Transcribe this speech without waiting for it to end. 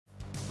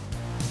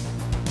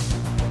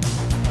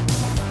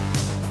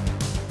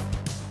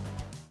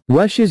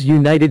Russia's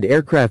United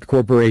Aircraft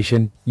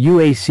Corporation,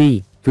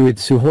 UAC, through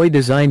its Sukhoi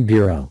Design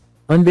Bureau,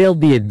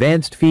 unveiled the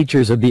advanced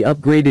features of the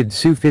upgraded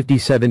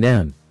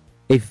Su-57M,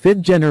 a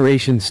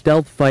fifth-generation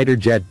stealth fighter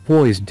jet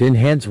poised to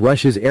enhance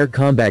Russia's air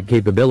combat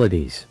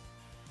capabilities.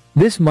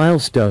 This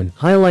milestone,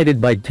 highlighted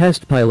by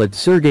test pilot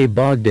Sergei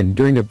Bogdan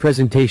during a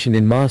presentation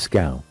in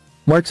Moscow,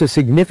 marks a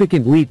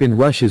significant leap in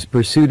Russia's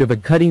pursuit of a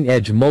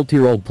cutting-edge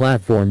multi-role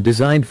platform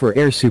designed for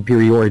air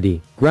superiority,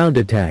 ground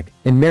attack,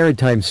 and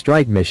maritime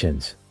strike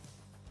missions.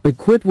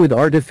 Equipped with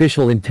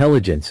artificial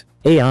intelligence,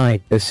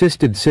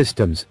 AI-assisted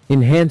systems,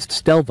 enhanced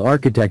stealth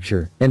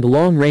architecture, and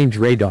long-range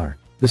radar,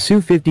 the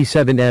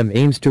Su-57M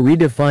aims to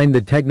redefine the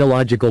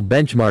technological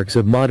benchmarks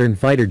of modern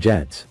fighter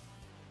jets.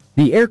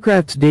 The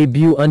aircraft's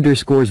debut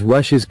underscores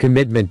Russia's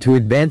commitment to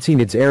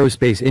advancing its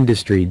aerospace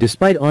industry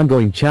despite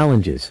ongoing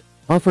challenges,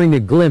 offering a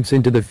glimpse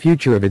into the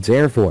future of its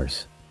air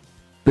force.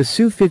 The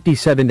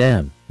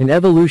Su-57M, an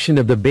evolution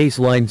of the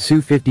baseline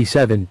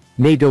Su-57,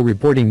 NATO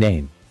reporting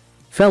name,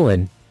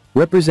 Felon,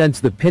 represents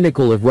the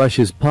pinnacle of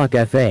Russia's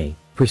PAK-FA,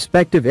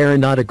 Prospective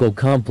Aeronautical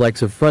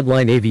Complex of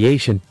Frontline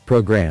Aviation,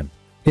 program,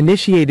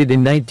 initiated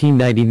in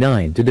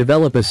 1999 to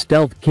develop a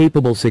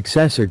stealth-capable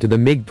successor to the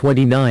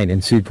MiG-29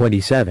 and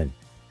Su-27.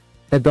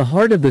 At the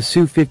heart of the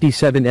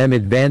Su-57M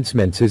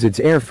advancements is its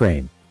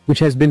airframe, which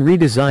has been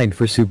redesigned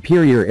for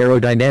superior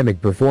aerodynamic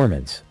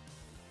performance.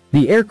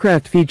 The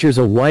aircraft features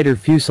a wider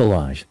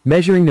fuselage,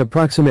 measuring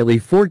approximately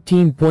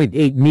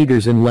 14.8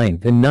 meters in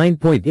length and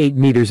 9.8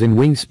 meters in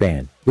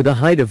wingspan, with a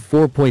height of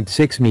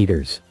 4.6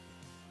 meters.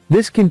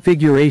 This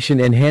configuration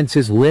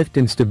enhances lift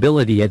and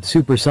stability at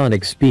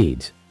supersonic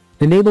speeds,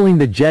 enabling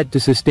the jet to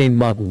sustain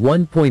Mach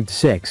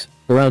 1.6,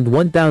 around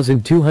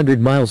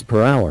 1,200 miles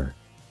per hour,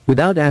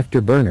 without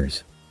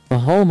afterburners, a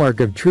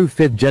hallmark of true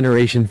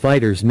fifth-generation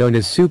fighters known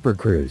as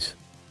supercruise.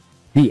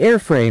 The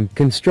airframe,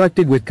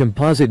 constructed with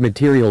composite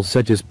materials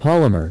such as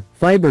polymer,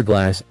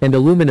 fiberglass, and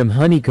aluminum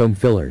honeycomb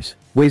fillers,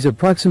 weighs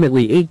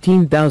approximately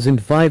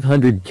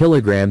 18,500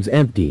 kilograms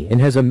empty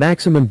and has a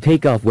maximum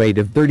takeoff weight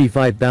of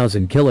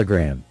 35,000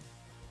 kilograms.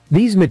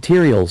 These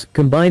materials,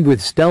 combined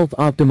with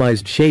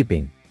stealth-optimized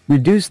shaping,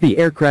 reduce the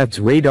aircraft's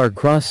radar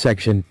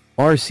cross-section,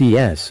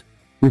 RCS,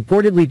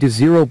 reportedly to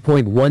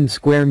 0.1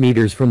 square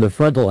meters from the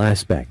frontal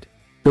aspect,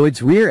 though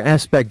its rear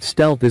aspect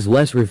stealth is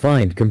less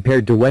refined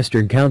compared to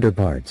Western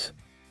counterparts.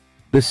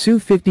 The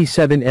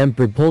Su-57M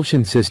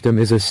propulsion system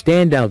is a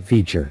standout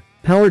feature,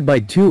 powered by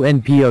two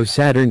NPO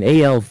Saturn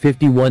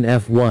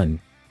AL-51F1,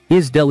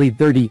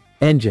 IS-Delhi-30,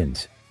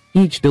 engines,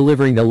 each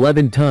delivering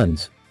 11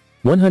 tons,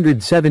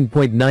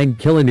 107.9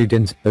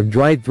 kilonewtons, of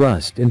dry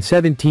thrust and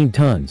 17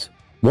 tons,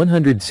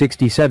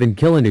 167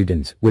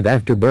 kilonewtons, with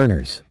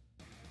afterburners.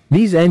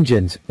 These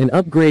engines, an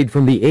upgrade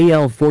from the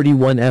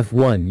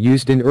AL-41F1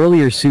 used in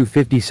earlier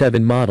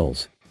Su-57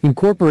 models,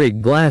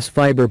 incorporate glass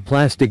fiber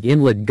plastic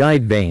inlet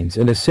guide vanes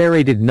and a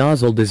serrated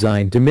nozzle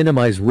design to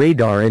minimize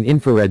radar and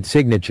infrared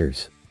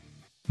signatures.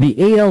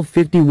 The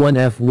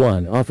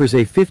AL-51F1 offers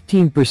a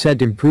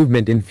 15%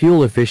 improvement in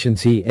fuel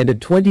efficiency and a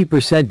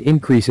 20%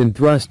 increase in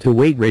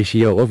thrust-to-weight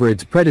ratio over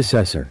its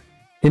predecessor,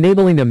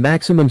 enabling a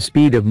maximum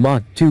speed of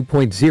Mach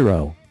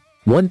 2.0,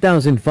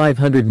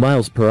 1,500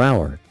 miles per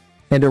hour,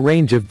 and a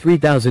range of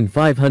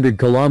 3,500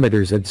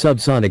 kilometers at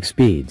subsonic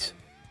speeds.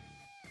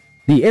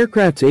 The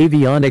aircraft's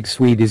avionics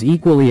suite is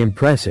equally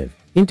impressive,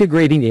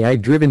 integrating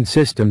AI-driven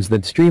systems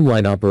that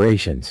streamline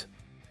operations.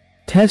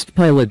 Test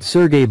pilot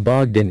Sergei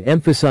Bogdan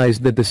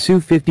emphasized that the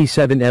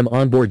Su-57M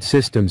onboard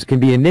systems can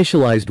be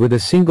initialized with a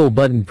single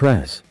button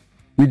press,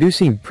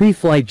 reducing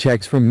pre-flight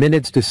checks from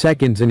minutes to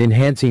seconds and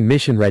enhancing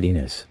mission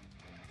readiness.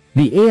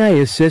 The AI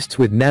assists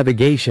with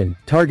navigation,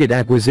 target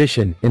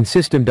acquisition, and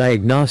system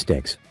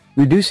diagnostics,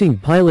 reducing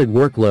pilot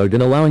workload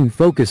and allowing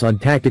focus on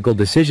tactical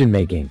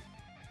decision-making.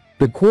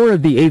 The core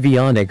of the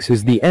avionics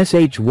is the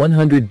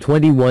SH-121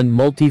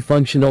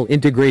 multifunctional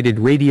integrated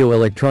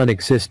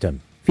radio-electronic system,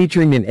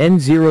 featuring an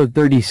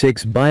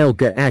N036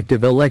 Bielka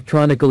active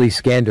electronically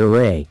scanned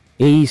array,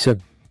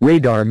 AESA,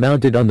 radar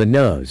mounted on the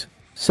nose,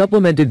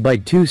 supplemented by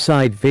two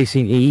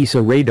side-facing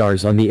AESA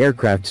radars on the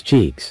aircraft's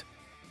cheeks.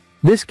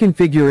 This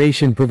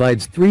configuration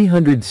provides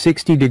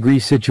 360-degree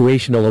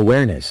situational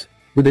awareness,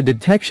 with a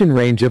detection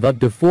range of up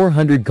to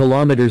 400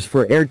 kilometers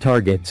for air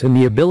targets and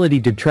the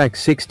ability to track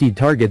 60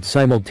 targets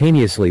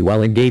simultaneously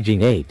while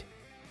engaging 8.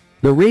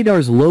 The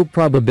radar's low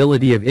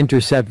probability of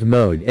intercept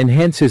mode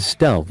enhances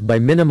stealth by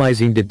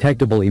minimizing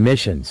detectable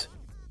emissions.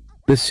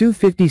 The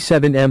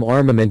Su-57M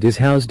armament is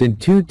housed in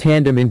two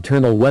tandem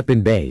internal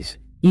weapon bays,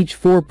 each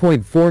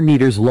 4.4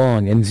 meters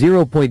long and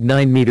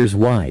 0.9 meters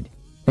wide,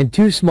 and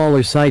two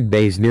smaller side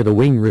bays near the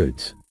wing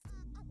roots.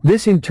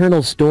 This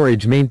internal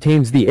storage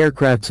maintains the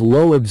aircraft's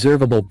low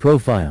observable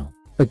profile,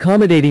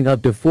 accommodating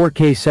up to 4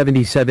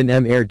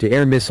 K-77M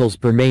air-to-air missiles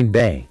per main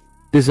bay,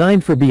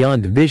 designed for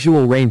beyond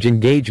visual range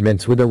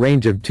engagements with a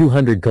range of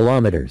 200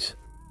 kilometers.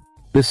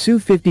 The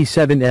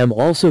Su-57M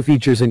also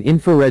features an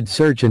infrared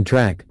search and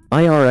track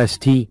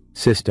 (IRST)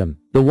 system,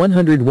 the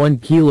 101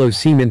 kilo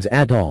Siemens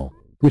Atoll,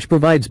 which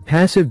provides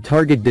passive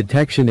target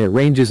detection at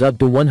ranges up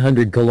to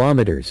 100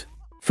 kilometers,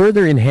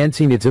 further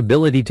enhancing its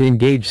ability to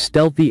engage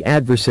stealthy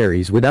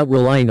adversaries without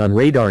relying on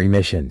radar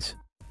emissions.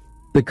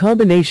 The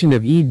combination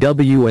of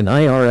EW and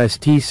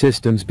IRST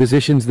systems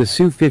positions the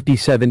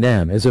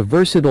Su-57M as a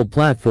versatile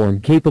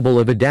platform capable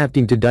of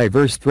adapting to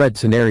diverse threat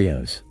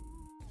scenarios.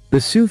 The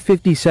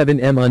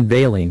Su-57M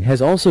unveiling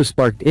has also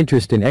sparked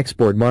interest in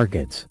export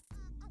markets.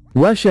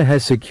 Russia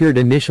has secured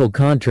initial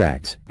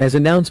contracts, as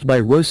announced by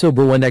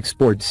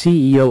Rosoboronexport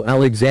CEO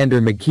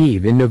Alexander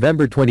Makiev in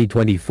November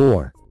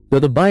 2024, though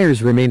the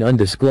buyers remain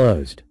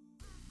undisclosed.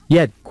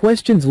 Yet,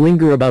 questions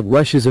linger about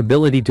Russia's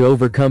ability to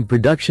overcome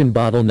production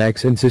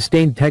bottlenecks and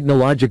sustain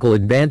technological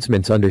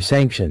advancements under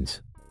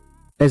sanctions.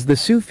 As the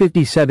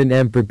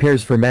Su-57M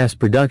prepares for mass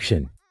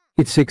production,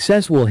 its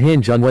success will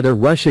hinge on whether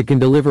Russia can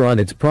deliver on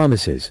its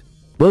promises,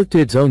 both to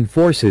its own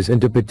forces and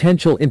to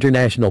potential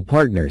international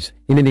partners,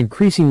 in an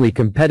increasingly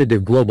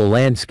competitive global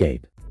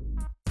landscape.